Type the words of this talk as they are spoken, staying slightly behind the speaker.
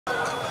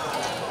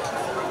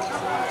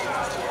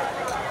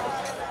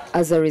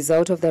As a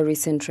result of the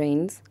recent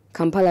rains,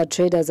 Kampala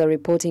traders are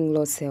reporting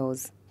low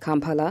sales.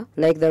 Kampala,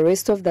 like the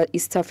rest of the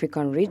East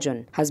African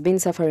region, has been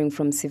suffering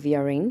from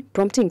severe rain,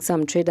 prompting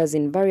some traders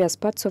in various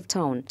parts of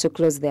town to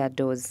close their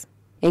doors.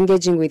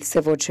 Engaging with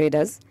several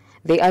traders,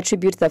 they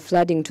attribute the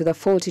flooding to the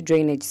faulty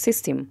drainage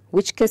system,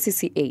 which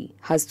KCCA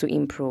has to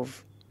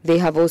improve. They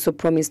have also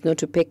promised not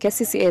to pay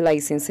KCCA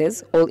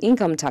licenses or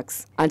income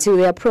tax until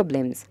their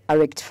problems are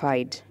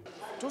rectified.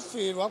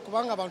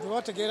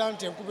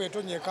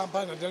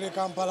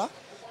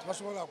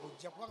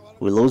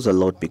 We lose a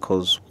lot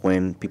because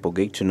when people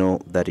get to know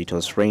that it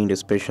has rained,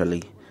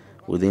 especially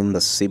within the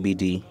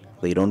CBD,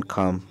 they don't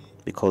come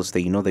because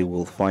they know they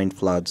will find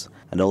floods,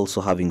 and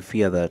also having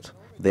fear that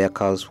their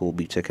cars will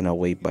be taken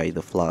away by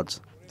the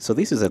floods. So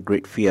this is a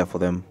great fear for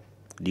them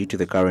due to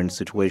the current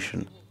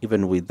situation,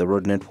 even with the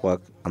road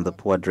network and the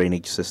poor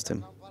drainage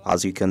system.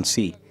 As you can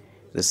see,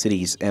 the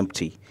city is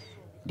empty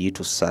due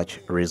to such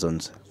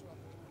reasons.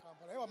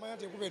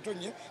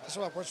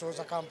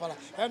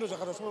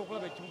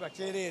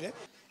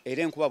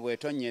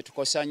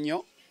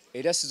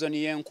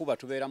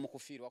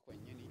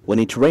 When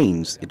it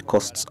rains, it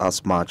costs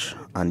us much,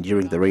 and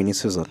during the rainy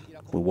season,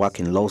 we work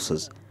in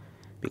losses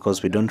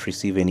because we don't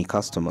receive any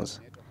customers.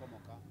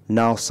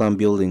 Now some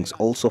buildings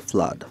also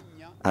flood,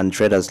 and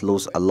traders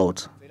lose a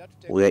lot.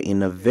 We are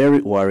in a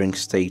very worrying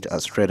state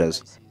as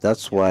traders.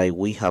 That's why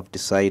we have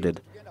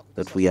decided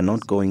that we are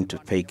not going to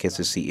pay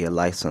KCCA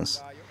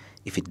license.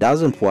 If it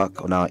doesn't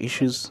work on our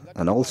issues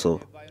and also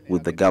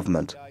with the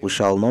government, we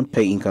shall not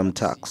pay income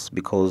tax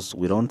because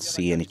we don't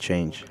see any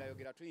change.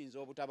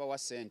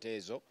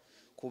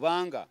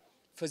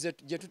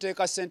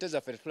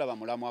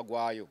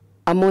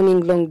 A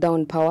morning-long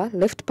downpour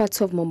left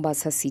parts of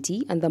Mombasa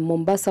city and the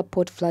Mombasa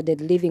port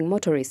flooded, leaving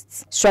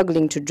motorists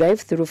struggling to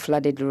drive through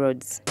flooded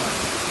roads.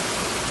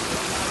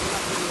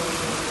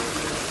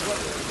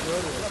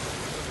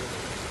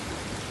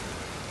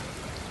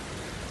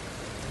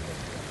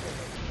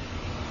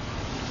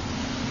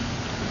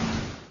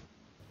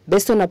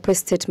 Based on a press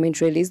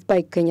statement released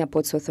by Kenya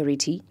Ports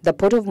Authority, the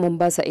Port of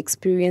Mombasa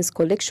experienced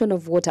collection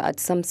of water at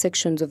some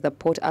sections of the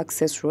port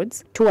access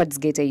roads towards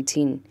Gate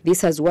 18.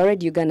 This has worried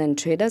Ugandan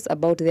traders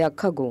about their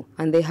cargo,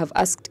 and they have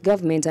asked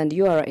government and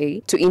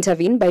URA to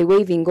intervene by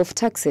waiving off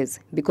taxes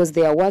because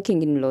they are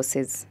working in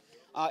losses.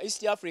 As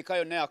the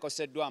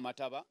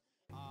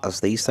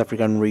East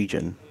African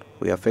region,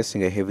 we are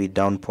facing a heavy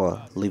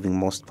downpour, leaving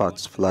most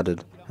parts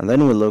flooded. And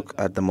then we look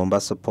at the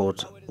Mombasa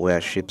port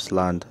where ships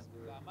land.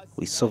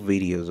 We saw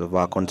videos of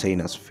our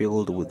containers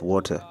filled with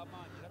water,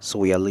 so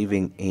we are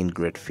living in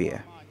great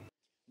fear.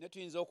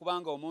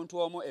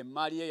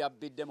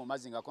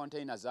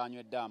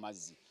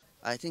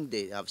 I think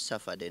they have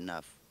suffered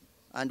enough,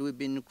 and we've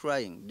been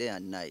crying day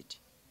and night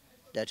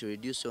that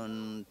reduce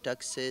on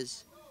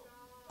taxes,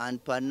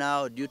 and per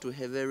now, due to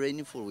heavy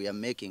rainfall, we are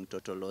making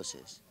total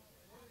losses.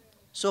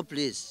 So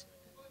please,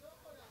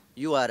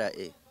 URA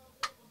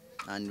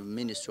and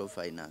Ministry of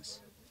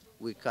Finance,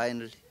 we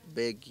kindly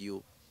beg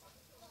you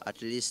at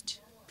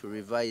least to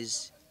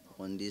revise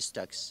on this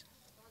tax.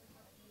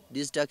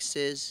 These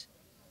taxes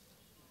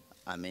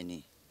are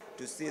many.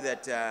 To see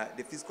that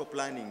the fiscal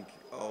planning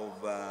of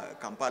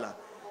Kampala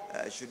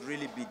should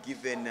really be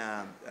given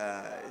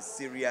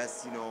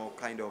serious,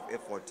 kind of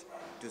effort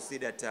to see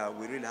that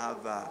we really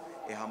have a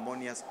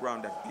harmonious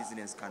ground that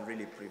business can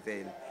really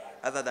prevail.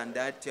 Other than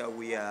that,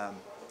 we are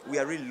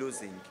really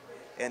losing,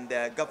 and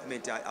the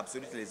government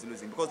absolutely is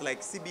losing, because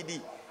like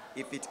CBD,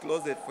 if it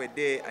closes for a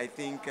day, I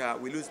think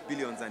we lose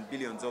billions and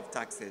billions of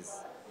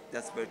taxes.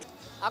 That's very true.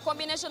 A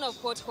combination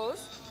of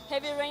potholes,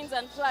 heavy rains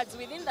and floods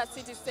within the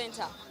city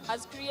center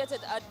has created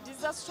a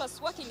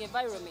disastrous working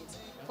environment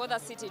for the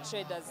city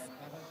traders.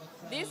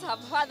 These have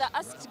further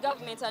asked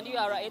government and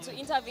URA to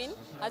intervene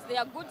as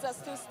their goods are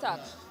still stuck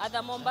at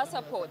the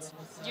Mombasa port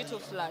due to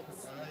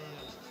floods.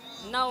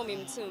 Naomi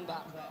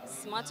Mtumba,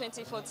 Smart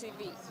 24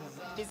 TV,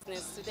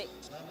 Business Today.